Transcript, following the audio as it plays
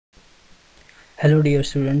Hello dear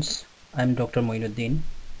students, I am Dr. Moinuddin.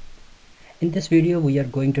 In this video we are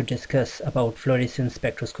going to discuss about fluorescence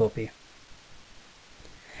spectroscopy.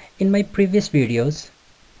 In my previous videos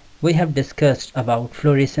we have discussed about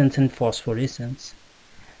fluorescence and phosphorescence.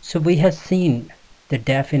 So we have seen the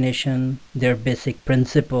definition, their basic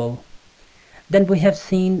principle. Then we have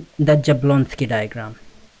seen the Jablonski diagram.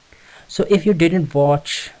 So if you didn't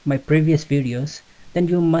watch my previous videos, then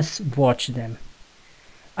you must watch them.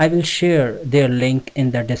 I will share their link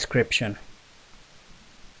in the description.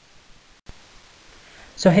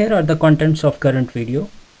 So here are the contents of current video.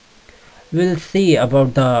 We'll see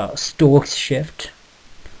about the Stokes shift.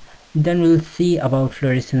 Then we'll see about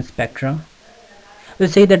fluorescence spectra. We'll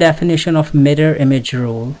see the definition of mirror image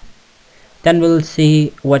rule. Then we'll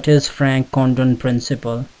see what is Frank-Condon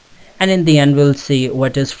principle. And in the end we'll see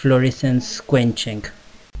what is fluorescence quenching.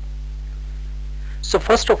 So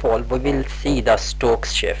first of all we will see the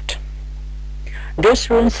Stokes shift. Dear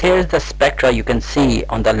students, here is the spectra you can see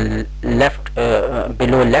on the left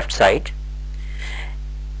below left side,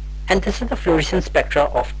 and this is the fluorescence spectra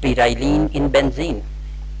of pyrylene in benzene.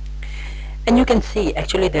 And you can see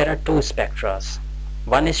actually there are two spectras.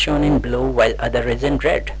 One is shown in blue while other is in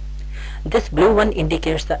red. This blue one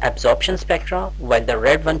indicates the absorption spectra while the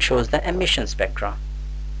red one shows the emission spectra.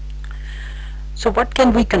 So what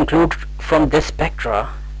can we conclude from this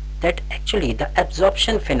spectra? That actually the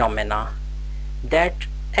absorption phenomena that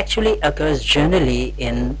actually occurs generally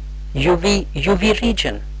in UV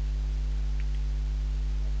region.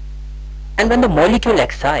 And when the molecule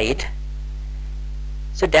excites,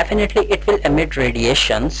 so definitely it will emit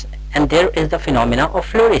radiations, and there is the phenomena of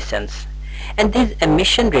fluorescence. And these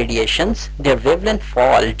emission radiations, their wavelength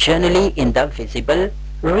fall generally in the visible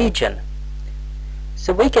region.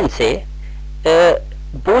 So we can say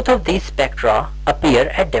both of these spectra appear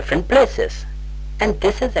at different places, and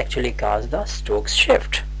this is actually caused the Stokes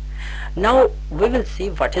shift. Now we will see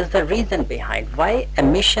what is the reason behind why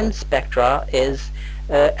emission spectra is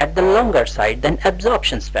at the longer side than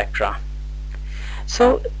absorption spectra.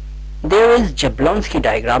 So there is Jablonski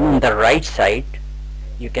diagram on the right side,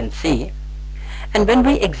 you can see, and when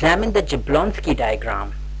we examine the Jablonski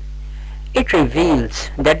diagram, it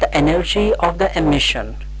reveals that the energy of the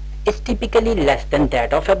emission is typically less than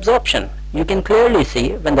that of absorption. You can clearly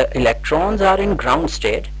see when the electrons are in ground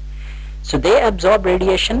state, so they absorb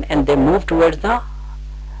radiation and they move towards the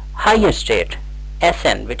higher state,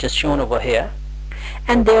 Sn, which is shown over here,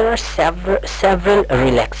 and there are several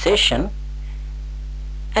relaxation,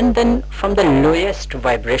 and then from the lowest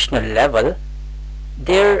vibrational level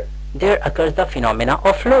there occurs the phenomena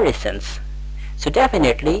of fluorescence. So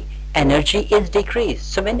definitely energy is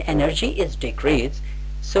decreased. So when energy is decreased,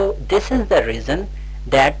 so this is the reason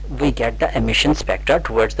that we get the emission spectra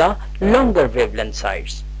towards the longer wavelength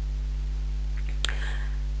sides.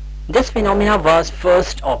 This phenomena was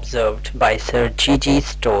first observed by Sir G.G.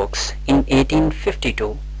 Stokes in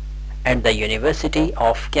 1852 at the University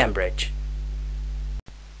of Cambridge.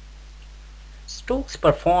 Stokes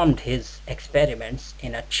performed his experiments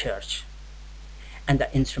in a church, and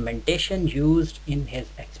the instrumentation used in his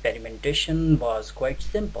experimentation was quite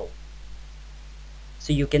simple.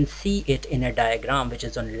 So you can see it in a diagram which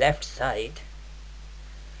is on left side.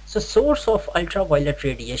 So source of ultraviolet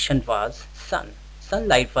radiation was sun.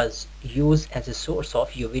 Sunlight was used as a source of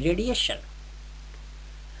UV radiation.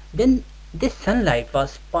 Then this sunlight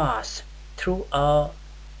was passed through a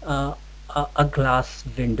glass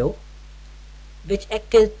window which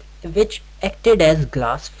acted as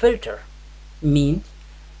glass filter. Means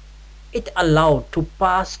it allowed to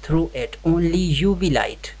pass through it only UV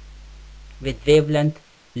light with wavelength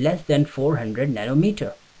less than 400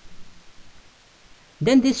 nanometer.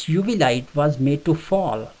 Then this UV light was made to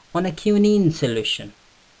fall on a quinine solution,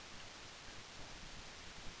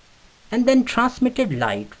 and then transmitted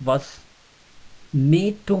light was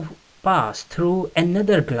made to pass through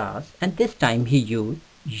another glass, and this time he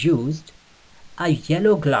used a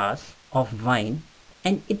yellow glass of wine,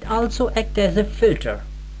 and it also acted as a filter,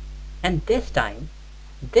 and this time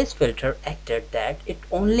this filter acted that it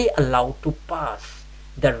only allowed to pass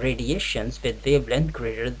the radiations with wavelength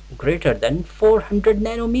greater than 400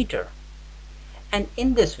 nanometer. And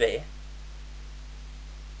in this way,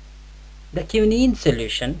 the quinine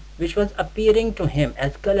solution, which was appearing to him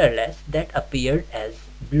as colorless, that appeared as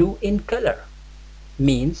blue in color.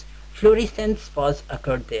 Means fluorescence was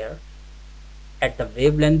occurred there at the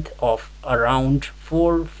wavelength of around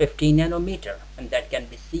 450 nanometer, and that can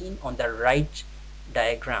be seen on the right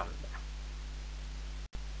diagram.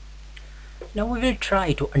 Now we will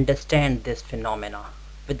try to understand this phenomena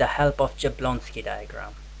with the help of Jablonski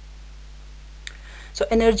diagram. So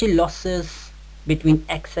energy losses between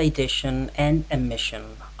excitation and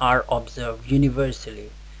emission are observed universally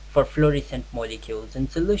for fluorescent molecules in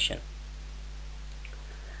solution.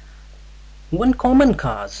 One common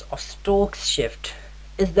cause of Stokes shift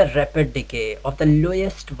is the rapid decay of the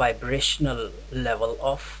lowest vibrational level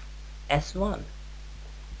of S1.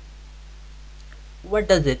 What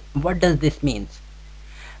does this mean?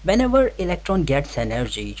 Whenever electron gets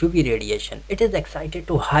energy, UV radiation, it is excited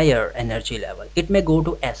to higher energy level. It may go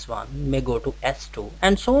to S1, may go to S2,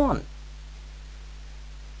 and so on.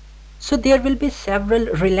 So there will be several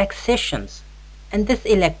relaxations, and this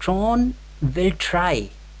electron will try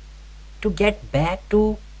to get back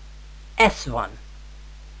to S1.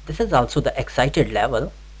 This is also the excited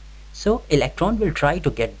level. So electron will try to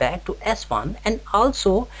get back to S1 and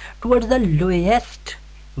also towards the lowest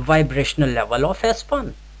vibrational level of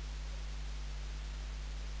S1.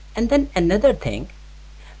 And then another thing,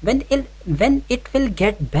 when it will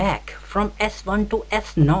get back from S1 to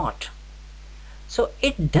S0, so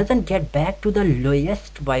it doesn't get back to the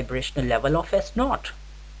lowest vibrational level of S0.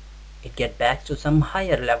 It gets back to some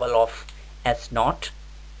higher level of S0,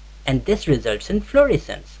 and this results in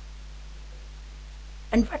fluorescence.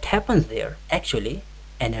 And what happens there? Actually,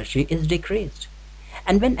 energy is decreased.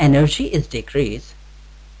 And when energy is decreased,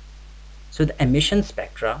 so the emission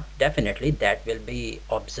spectra, definitely that will be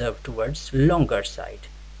observed towards longer side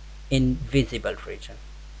in visible region.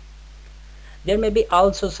 There may be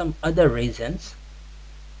also some other reasons.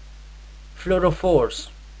 Fluorophores,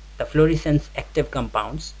 the fluorescence active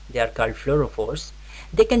compounds, they are called fluorophores.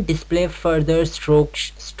 They can display further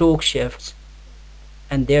Stokes shifts,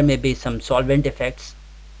 and there may be some solvent effects.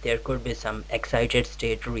 There could be some excited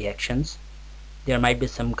state reactions. There might be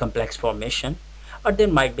some complex formation, or there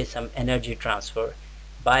might be some energy transfer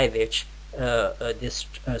by which this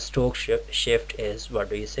Stokes shift is,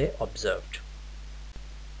 observed.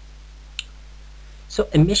 So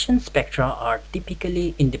emission spectra are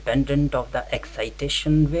typically independent of the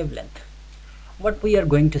excitation wavelength. What we are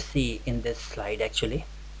going to see in this slide actually,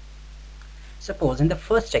 suppose in the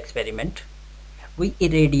first experiment we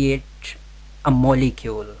irradiate a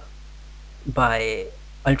molecule by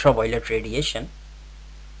ultraviolet radiation.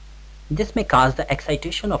 This may cause the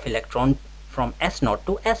excitation of electron from S0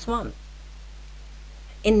 to S1.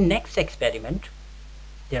 In next experiment,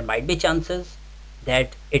 there might be chances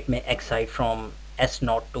that it may excite from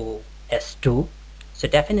S0 to S2. So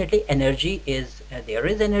definitely energy is, there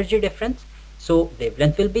is energy difference, so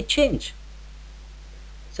wavelength will be changed.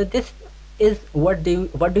 So this is what do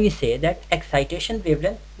we say, that excitation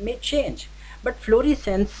wavelength may change, but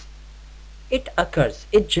fluorescence, it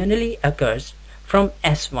generally occurs from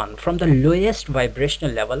S1, from the lowest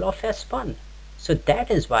vibrational level of S1. So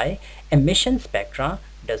that is why emission spectra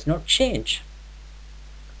does not change.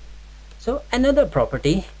 So another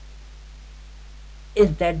property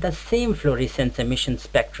is that the same fluorescence emission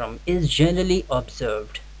spectrum is generally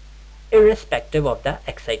observed irrespective of the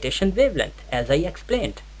excitation wavelength, as I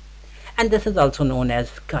explained. And this is also known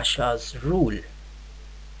as Kasha's rule.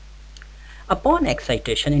 Upon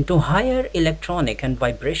excitation into higher electronic and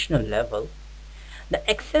vibrational level, the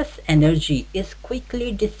excess energy is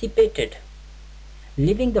quickly dissipated,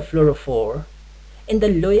 leaving the fluorophore in the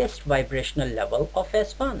lowest vibrational level of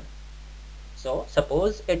S1. So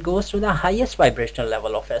suppose it goes to the highest vibrational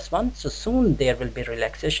level of S1, so soon there will be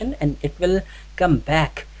relaxation and it will come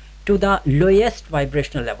back to the lowest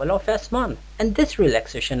vibrational level of S1, and this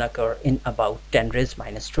relaxation occur in about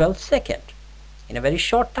 10⁻⁻12 seconds, in a very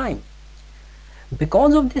short time.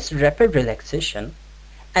 Because of this rapid relaxation,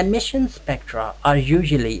 emission spectra are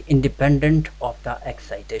usually independent of the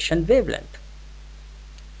excitation wavelength.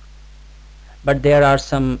 But there are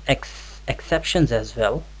some exceptions as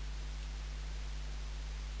well.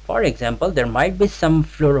 For example, there might be some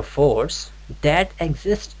fluorophores that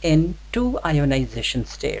exist in two ionization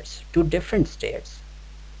states, two different states,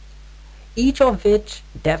 each of which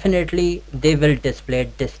definitely they will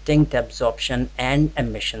display distinct absorption and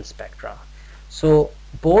emission spectra. So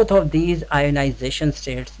both of these ionization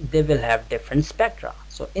states, they will have different spectra.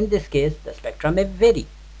 So in this case, the spectra may vary.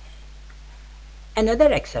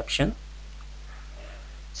 Another exception,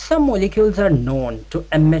 some molecules are known to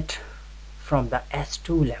emit from the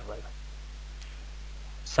S2 level.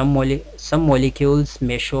 Some molecules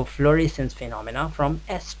may show fluorescence phenomena from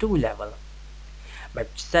S2 level, but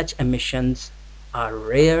such emissions are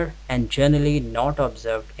rare and generally not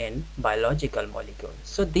observed in biological molecules.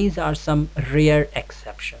 So these are some rare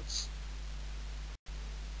exceptions.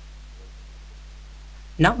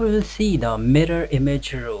 Now we will see the mirror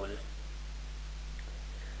image rule.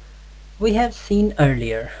 We have seen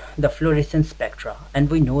earlier the fluorescence spectra, and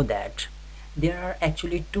we know that there are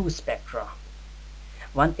actually two spectra.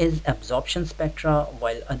 One is absorption spectra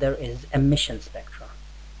while other is emission spectra.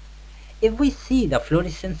 If we see the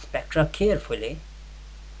fluorescence spectra carefully,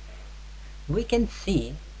 we can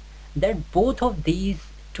see that both of these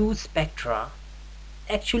two spectra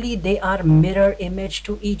actually they are mirror image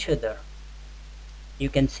to each other. You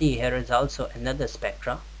can see here is also another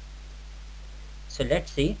spectra. So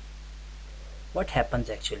let's see what happens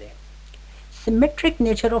actually. Symmetric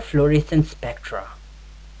nature of fluorescence spectra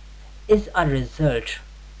is a result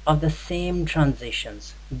of the same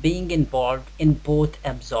transitions being involved in both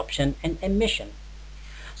absorption and emission.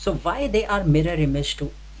 So why they are mirror image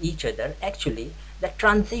to each other? Actually, the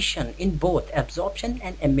transition in both absorption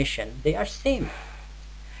and emission, they are same.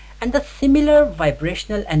 And the similar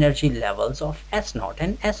vibrational energy levels of S0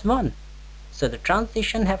 and S1. So the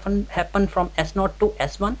transition happen from S0 to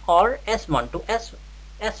S1 or S1 to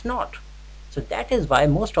S0. So that is why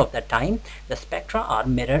most of the time the spectra are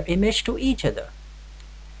mirror image to each other.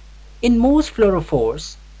 In most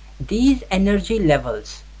fluorophores, these energy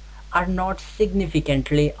levels are not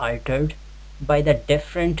significantly altered by the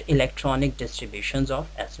different electronic distributions of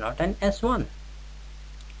S0 and S1.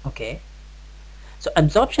 Okay. So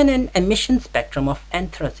absorption and emission spectrum of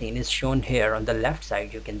anthracene is shown here on the left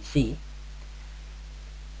side, you can see.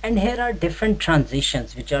 And here are different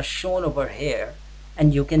transitions which are shown over here,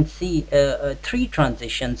 and you can see three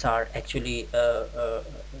transitions are actually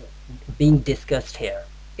being discussed here.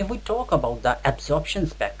 If we talk about the absorption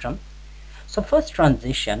spectrum, so first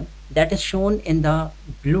transition that is shown in the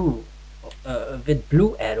blue with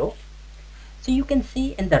blue arrow. So you can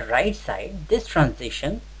see in the right side this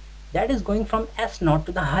transition that is going from S0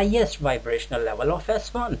 to the highest vibrational level of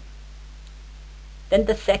S1. Then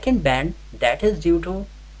the second band that is due to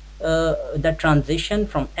the transition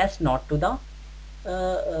from S0 to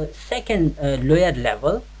the second lower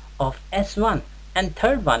level of S1, and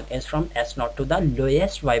third one is from S0 to the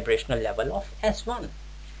lowest vibrational level of S1.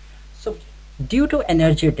 So due to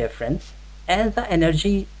energy difference, as the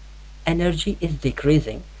energy is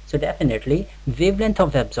decreasing, so definitely wavelength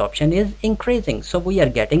of absorption is increasing. So we are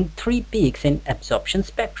getting three peaks in absorption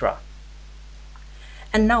spectra.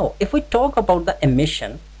 And now if we talk about the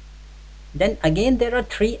emission, then again there are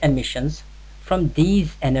three emissions from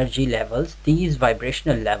these energy levels, these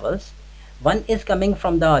vibrational levels. One is coming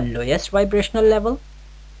from the lowest vibrational level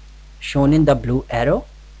shown in the blue arrow,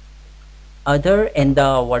 other in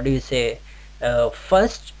the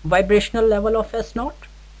first vibrational level of S0,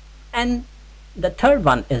 and the third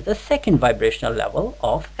one is the second vibrational level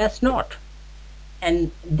of S0.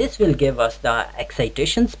 And this will give us the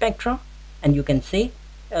excitation spectra, and you can see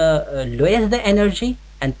lowest the energy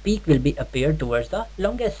and peak will be appear towards the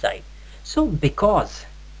longest side. So because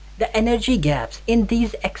the energy gaps in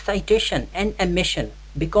these excitation and emission,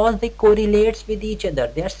 because they correlates with each other,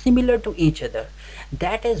 they are similar to each other,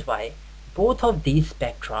 that is why both of these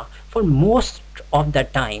spectra for most of the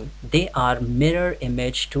time they are mirror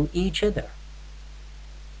image to each other.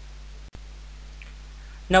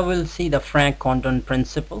 Now we'll see the Frank-Condon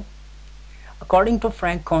principle. According to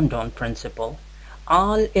Frank-Condon principle,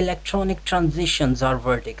 all electronic transitions are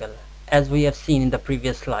vertical, as we have seen in the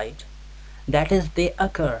previous slide. That is, they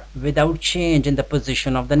occur without change in the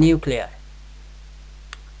position of the nuclei.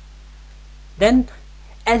 Then,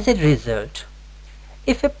 as a result,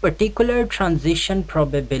 if a particular transition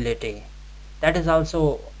probability, that is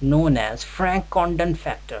also known as Frank-Condon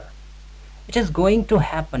factor, it is going to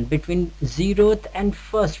happen between 0th and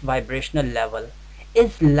 1st vibrational level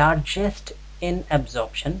is largest in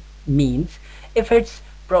absorption, means if its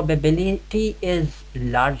probability is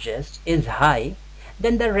largest, is high,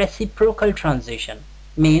 then the reciprocal transition,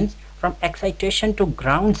 means from excitation to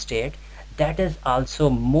ground state, that is also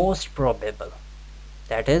most probable.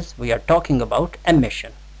 That is, we are talking about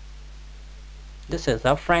emission. This is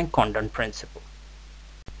the Frank-Condon principle.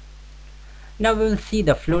 Now we will see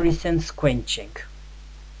the fluorescence quenching.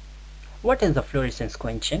 What is the fluorescence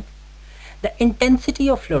quenching? The intensity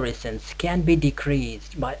of fluorescence can be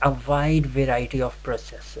decreased by a wide variety of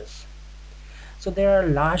processes. So there are a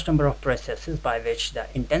large number of processes by which the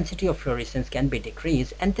intensity of fluorescence can be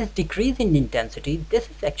decreased, and this decrease in intensity, this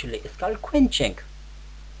is called quenching.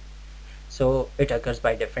 So it occurs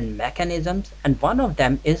by different mechanisms, and one of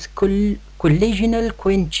them is collisional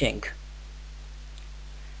quenching.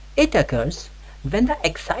 It occurs when the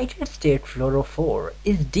excited state fluorophore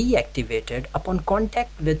is deactivated upon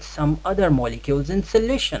contact with some other molecules in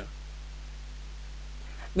solution.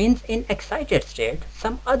 Means in excited state,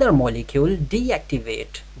 some other molecule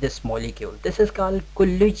deactivate this molecule. This is called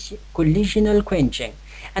collisional quenching,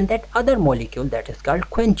 and that other molecule, that is called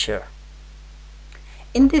quencher.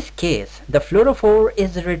 In this case, the fluorophore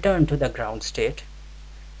is returned to the ground state,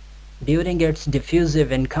 during its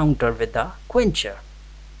diffusive encounter with the quencher.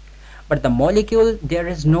 But the molecule, there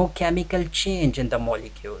is no chemical change in the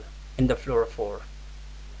molecule in the fluorophore.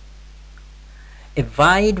 A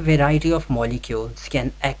wide variety of molecules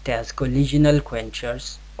can act as collisional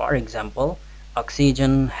quenchers, for example,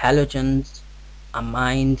 oxygen, halogens,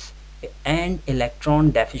 amines, and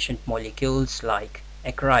electron deficient molecules like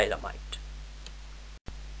acrylamide.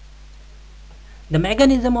 The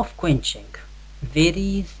mechanism of quenching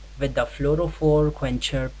varies with the fluorophore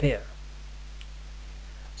quencher pair.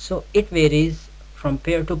 So it varies from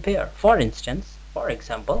pair to pair. For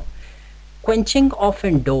example, quenching of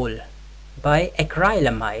indole by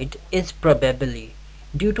acrylamide is probably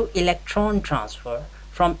due to electron transfer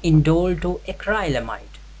from indole to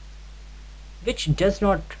acrylamide, which does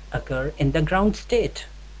not occur in the ground state.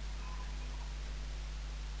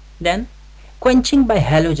 Then, quenching by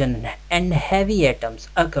halogen and heavy atoms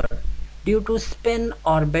occur due to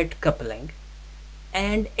spin-orbit coupling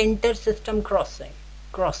and intersystem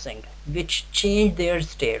crossing, which change their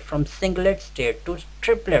state from singlet state to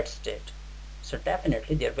triplet state. So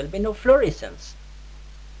definitely there will be no fluorescence.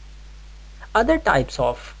 Other types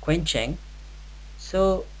of quenching,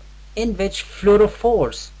 so in which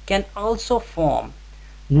fluorophores can also form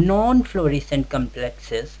non-fluorescent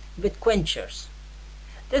complexes with quenchers.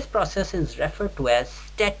 This process is referred to as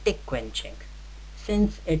static quenching,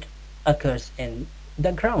 since it occurs in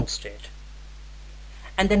the ground state.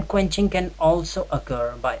 And then quenching can also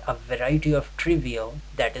occur by a variety of trivial,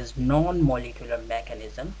 that is non-molecular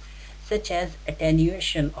mechanisms, such as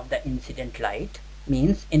attenuation of the incident light,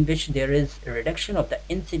 means in which there is a reduction of the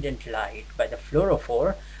incident light by the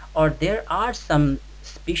fluorophore, or there are some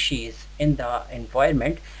species in the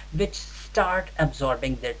environment which start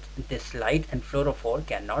absorbing this light and fluorophore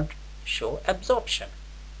cannot show absorption.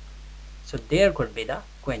 So there could be the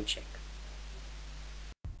quenching.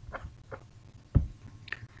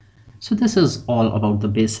 So this is all about the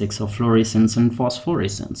basics of fluorescence and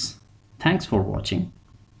phosphorescence. Thanks for watching.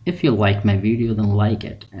 If you like my video, then like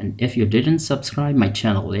it, and if you didn't subscribe my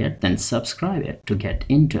channel yet, then subscribe it to get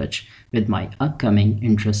in touch with my upcoming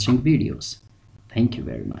interesting videos. Thank you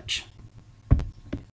very much.